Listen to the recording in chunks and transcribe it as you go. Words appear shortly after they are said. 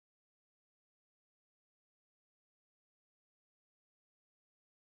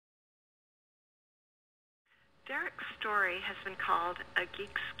Derrick Story has been called a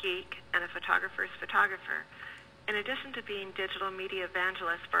geek's geek and a photographer's photographer. In addition to being digital media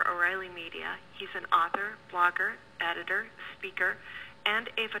evangelist for O'Reilly Media, he's an author, blogger, editor, speaker, and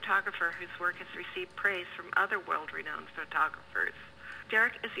a photographer whose work has received praise from other world-renowned photographers.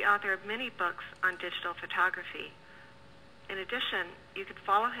 Derrick is the author of many books on digital photography. In addition, you can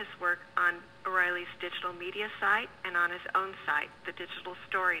follow his work on O'Reilly's digital media site and on his own site,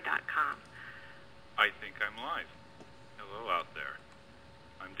 thedigitalstory.com. I think I'm live. Hello out there.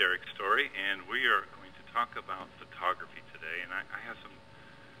 I'm Derrick Story, and we are going to talk about photography today, and I have some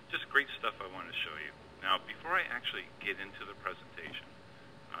just great stuff I want to show you. Now, before I actually get into the presentation,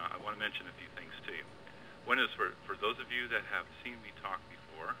 I want to mention a few things to you. One is for those of you that have seen me talk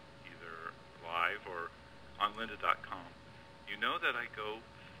before, either live or on lynda.com, you know that I go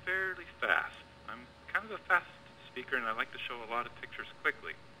fairly fast. I'm kind of a fast speaker, and I like to show a lot of pictures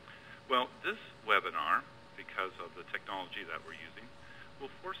quickly. Well, this webinar, because of the technology that we're using,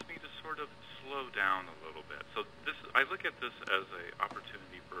 will force me to sort of slow down a little bit. So I look at this as an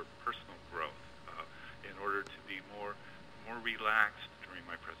opportunity for personal growth in order to be more relaxed during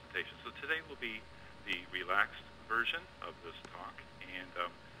my presentation. So today will be the relaxed version of this talk, and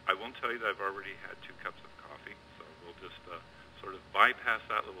I won't tell you that I've already had 2 cups of coffee, so we'll just sort of bypass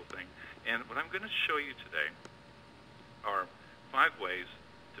that little thing. And what I'm going to show you today are 5 ways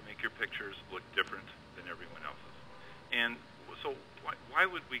to make your pictures look different than everyone else's. And so why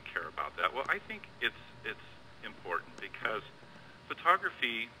would we care about that? Well, I think it's important because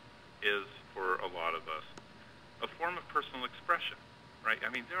photography is, for a lot of us, a form of personal expression, right?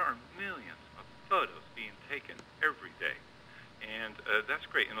 I mean, there are millions of photos being taken every day, and that's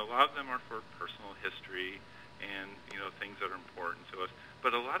great. And a lot of them are for personal history and, you know, things that are important to us.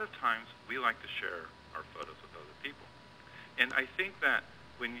 But a lot of times we like to share our photos with other people. And I think that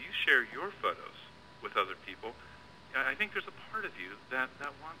when you share your photos with other people, I think there's a part of you that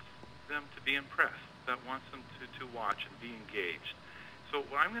wants them to be impressed, that wants them to watch and be engaged. So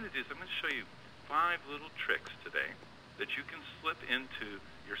what I'm going to do is I'm going to show you 5 little tricks today that you can slip into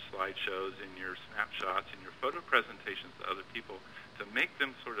your slideshows and your snapshots and your photo presentations to other people to make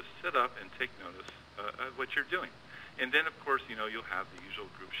them sort of sit up and take notice of what you're doing. And then, of course, you know, you'll have the usual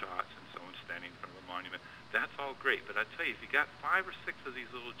group shots and someone standing in front of a monument. That's all great, but I tell you, if you got 5 or 6 of these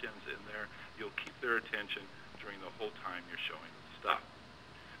little gems in there, you'll keep their attention during the whole time you're showing them stuff.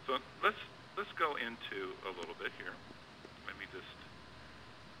 So let's go into a little bit here. Let me just,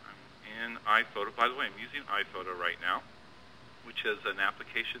 I'm in iPhoto. By the way, I'm using iPhoto right now, which is an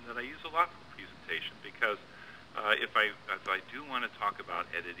application that I use a lot for presentation because if I do want to talk about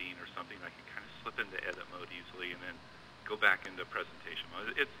editing or something, I can kind of slip into edit mode easily and then go back into presentation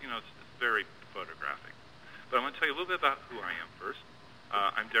mode. It's very photographic. But I want to tell you a little bit about who I am first.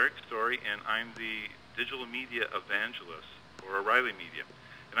 I'm Derrick Story, and I'm the digital media evangelist for O'Reilly Media.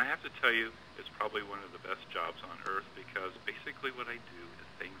 And I have to tell you, it's probably one of the best jobs on earth because basically what I do is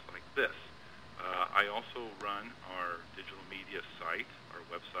things like this. I also run our digital media site, our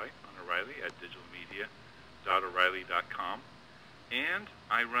website on O'Reilly at digitalmedia.o'reilly.com. And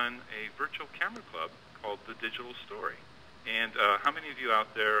I run a virtual camera club called The Digital Story. And how many of you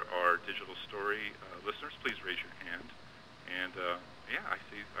out there are Digital Story listeners? Please raise your hand. And yeah, I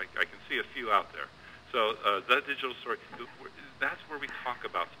can see a few out there. So The Digital Story, that's where we talk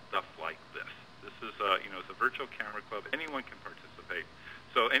about stuff like this. This is, it's a virtual camera club. Anyone can participate.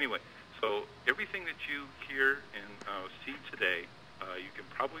 So anyway, so everything that you hear and see today, you can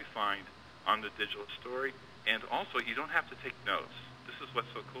probably find on The Digital Story. And also, you don't have to take notes. This is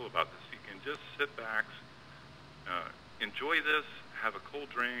what's so cool about this. You can just sit back, enjoy this, have a cold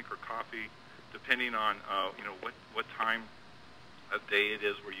drink or coffee, depending on what time of day it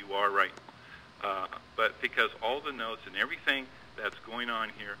is where you are right. But because all the notes and everything that's going on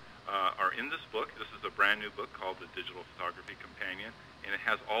here are in this book. This is a brand new book called The Digital Photography Companion, and it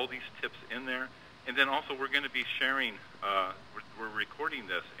has all these tips in there. And then also we're going to be sharing, we're recording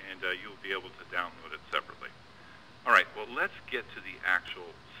this, and you'll be able to download it separately. All right, well, let's get to the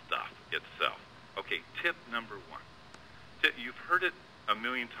actual stuff itself. Okay, tip number 1. You've heard it a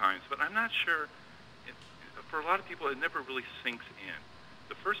million times, but I'm not sure, for a lot of people, it never really sinks in.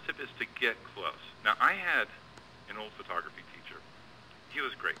 The first tip is to get close. Now, I had an old photography teacher. He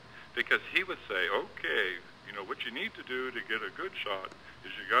was great because he would say, okay, what you need to do to get a good shot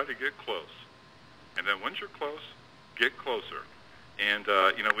is you got to get close. And then once you're close, get closer. And,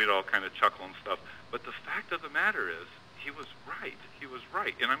 we'd all kind of chuckle and stuff. But the fact of the matter is, he was right. He was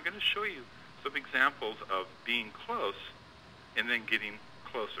right. And I'm going to show you some examples of being close and then getting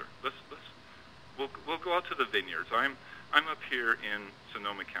closer. We'll go out to the vineyards. I'm I'm up here in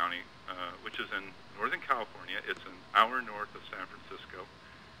Sonoma County, which is in Northern California. It's an hour north of San Francisco.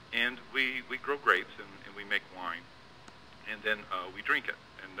 And we grow grapes and we make wine. And then we drink it.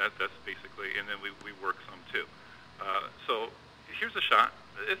 And that's basically, and then we work some too. So here's a shot.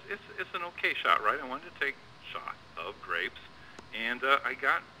 It's an okay shot, right? I wanted to take a shot of grapes. And I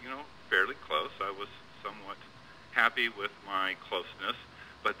got, fairly close. I was somewhat happy with my closeness.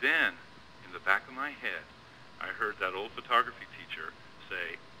 But then, in the back of my head, I heard that old photography teacher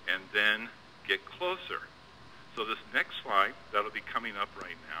say, and then get closer. So this next slide that'll be coming up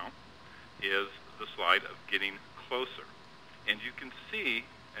right now is the slide of getting closer. And you can see,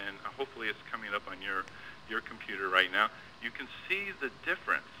 and hopefully it's coming up on your computer right now, you can see the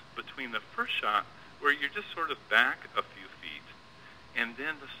difference between the first shot where you're just sort of back a few feet, and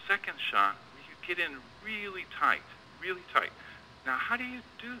then the second shot where you get in really tight, really tight. Now, how do you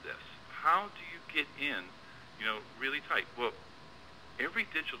do this? How do you get in, really tight? Well, every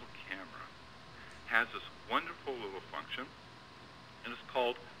digital camera has this wonderful little function, and it's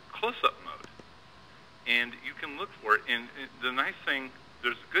called close-up mode. And you can look for it, and the nice thing,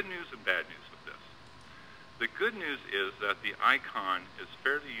 there's good news and bad news with this. The good news is that the icon is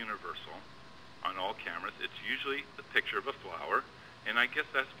fairly universal on all cameras. It's usually the picture of a flower, and I guess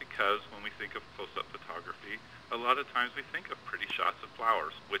that's because when we think of close-up photography, a lot of times we think of pretty shots of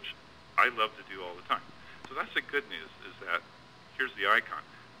flowers, which I love to do all the time. So that's the good news, is that here's the icon.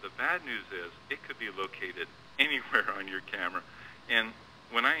 The bad news is it could be located anywhere on your camera. And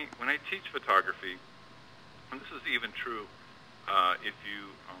when I teach photography, and this is even true if you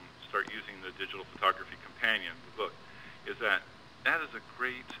start using the Digital Photography Companion, the book, is that is a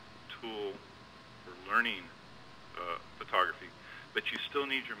great tool for learning photography, but you still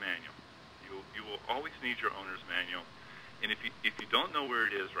need your manual. You will always need your owner's manual. And if you don't know where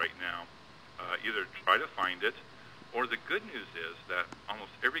it is right now, either try to find it, or the good news is that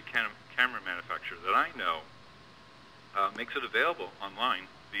almost every camera manufacturer that I know makes it available online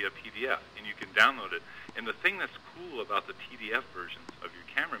via PDF, and you can download it. And the thing that's cool about the PDF versions of your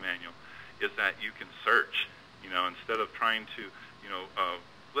camera manual is that you can search, instead of trying to,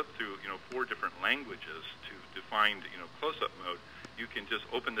 flip through, 4 different languages to find, close-up mode. You can just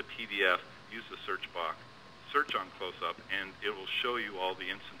open the PDF, use the search box, search on close-up, and it will show you all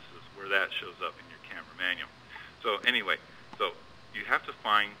the instances where that shows up in your camera manual. So anyway, so you have to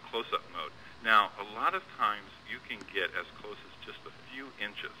find close-up mode. Now, a lot of times you can get as close as just a few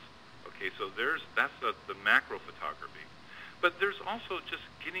inches. Okay, so that's the macro photography. But there's also just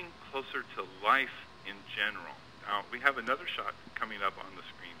getting closer to life in general. Now, we have another shot coming up on the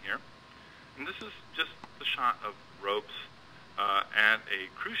screen here. And this is just the shot of ropes at a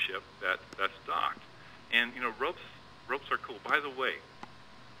cruise ship that's docked. And, ropes are cool. By the way,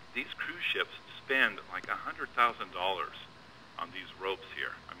 these cruise ships spend like $100,000 on these ropes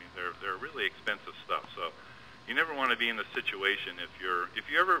here. I mean, they're really expensive stuff. So you never want to be in a situation if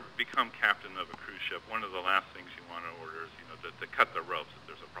you ever become captain of a cruise ship, one of the last things you want to order is, to cut the ropes if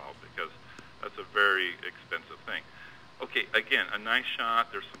there's a problem, because that's a very expensive thing. Okay, again, a nice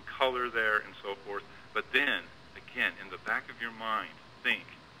shot, there's some color there and so forth, but then, again, in the back of your mind, think,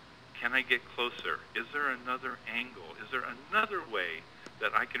 can I get closer? Is there another angle? Is there another way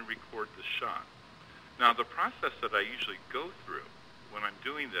that I can record the shot? Now, the process that I usually go through when I'm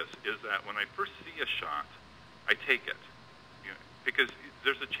doing this is that when I first see a shot, I take it, because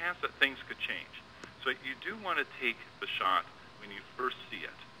there's a chance that things could change. So you do want to take the shot when you first see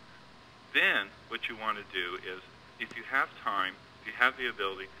it. Then what you want to do is, if you have time, if you have the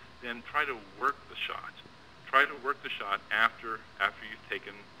ability, then try to work the shot. Try to work the shot after you've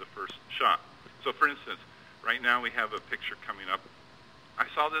taken the first shot. So for instance, right now we have a picture coming up. I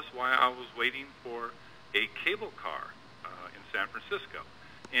saw this while I was waiting for a cable car in San Francisco.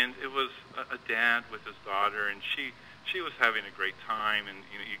 And it was a dad with his daughter, and she was having a great time, and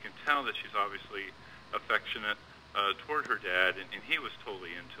you can tell that she's obviously affectionate toward her dad, and he was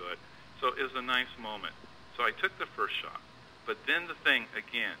totally into it. So it was a nice moment. So I took the first shot. But then the thing,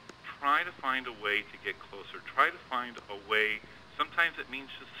 again, try to find a way to get closer. Try to find a way. Sometimes it means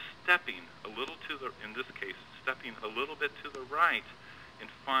just stepping a little to the, in this case, stepping a little bit to the right, and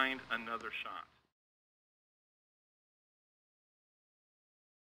find another shot.